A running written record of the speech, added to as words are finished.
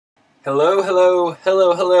Hello, hello,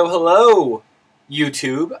 hello, hello, hello,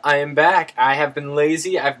 YouTube. I am back. I have been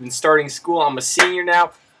lazy. I've been starting school. I'm a senior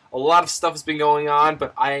now. A lot of stuff has been going on,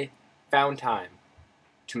 but I found time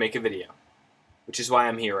to make a video, which is why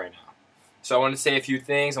I'm here right now. So I want to say a few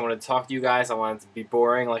things. I want to talk to you guys. I want it to be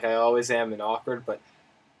boring like I always am and awkward, but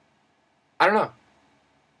I don't know.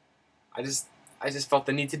 I just felt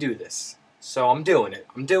the need to do this. So I'm doing it.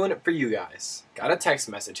 I'm doing it for you guys. Got a text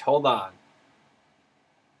message. Hold on.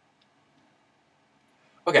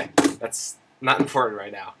 Okay, that's not important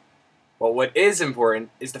right now. Well, what is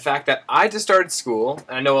important is the fact that I just started school,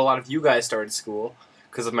 and I know a lot of you guys started school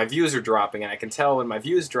because my views are dropping, and I can tell when my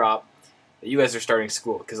views drop that you guys are starting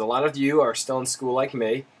school because a lot of you are still in school like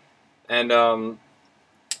me. And what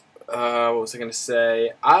was I gonna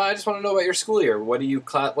say? I just want to know about your school year. What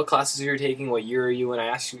classes are you taking? What year are you? And I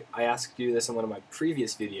asked you this in one of my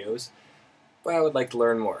previous videos, but I would like to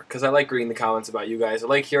learn more because I like reading the comments about you guys. I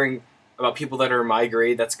like hearing about people that are my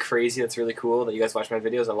grade. That's crazy. That's really cool that you guys watch my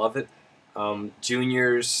videos. I love it.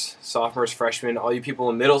 Juniors, sophomores, freshmen, all you people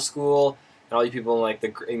in middle school, and all you people in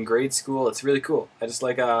in grade school. It's really cool. I just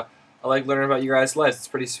like I like learning about you guys' lives. It's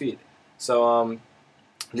pretty sweet. So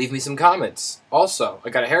leave me some comments. Also,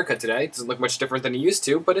 I got a haircut today. It doesn't look much different than it used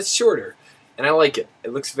to, but it's shorter, and I like it.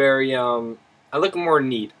 It looks very I look more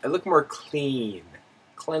neat. I look more clean.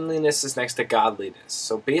 Cleanliness is next to godliness.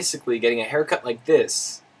 So basically, getting a haircut like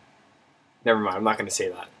this. Never mind, I'm not going to say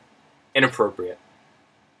that. Inappropriate.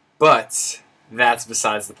 But that's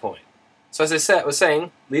besides the point. So as I was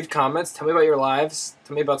saying, leave comments, tell me about your lives,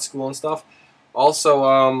 tell me about school and stuff.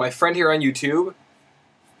 Also, my friend here on YouTube,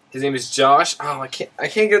 his name is Josh. Oh, I can't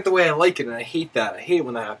get it the way I like it, and I hate that. I hate it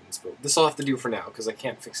when that happens, but this I'll have to do for now, because I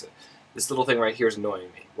can't fix it. This little thing right here is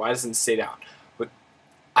annoying me. Why doesn't it stay down? But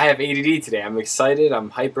I have ADD today. I'm excited, I'm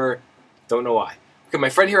hyper, don't know why. Okay, my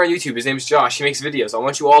friend here on YouTube, his name is Josh. He makes videos. I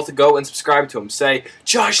want you all to go and subscribe to him. Say,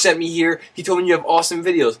 Josh sent me here. He told me you have awesome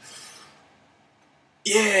videos.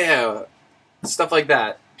 Yeah, stuff like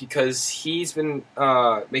that. Because he's been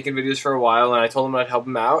making videos for a while, and I told him I'd help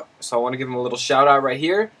him out. So I want to give him a little shout out right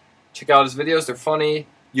here. Check out his videos. They're funny.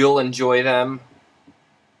 You'll enjoy them.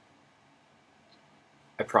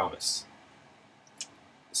 I promise.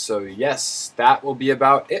 So yes, that will be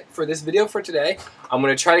about it for this video for today. I'm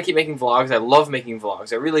going to try to keep making vlogs. I love making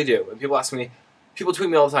vlogs. I really do. And people ask me, people tweet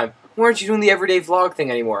me all the time, why aren't you doing the everyday vlog thing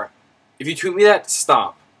anymore? If you tweet me that,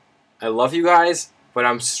 stop. I love you guys, but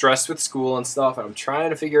I'm stressed with school and stuff, and I'm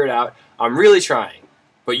trying to figure it out. I'm really trying,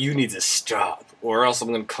 but you need to stop, or else I'm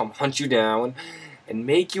going to come hunt you down and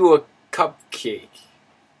make you a cupcake.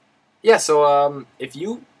 Yeah, so if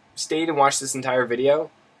you stayed and watched this entire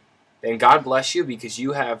video, then God bless you because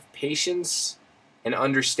you have patience and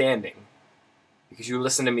understanding because you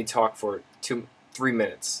listen to me talk for 3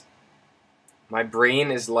 minutes. My brain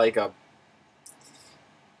is like a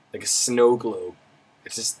snow globe.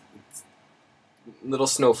 It's little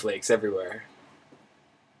snowflakes everywhere.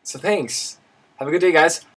 So thanks. Have a good day, guys.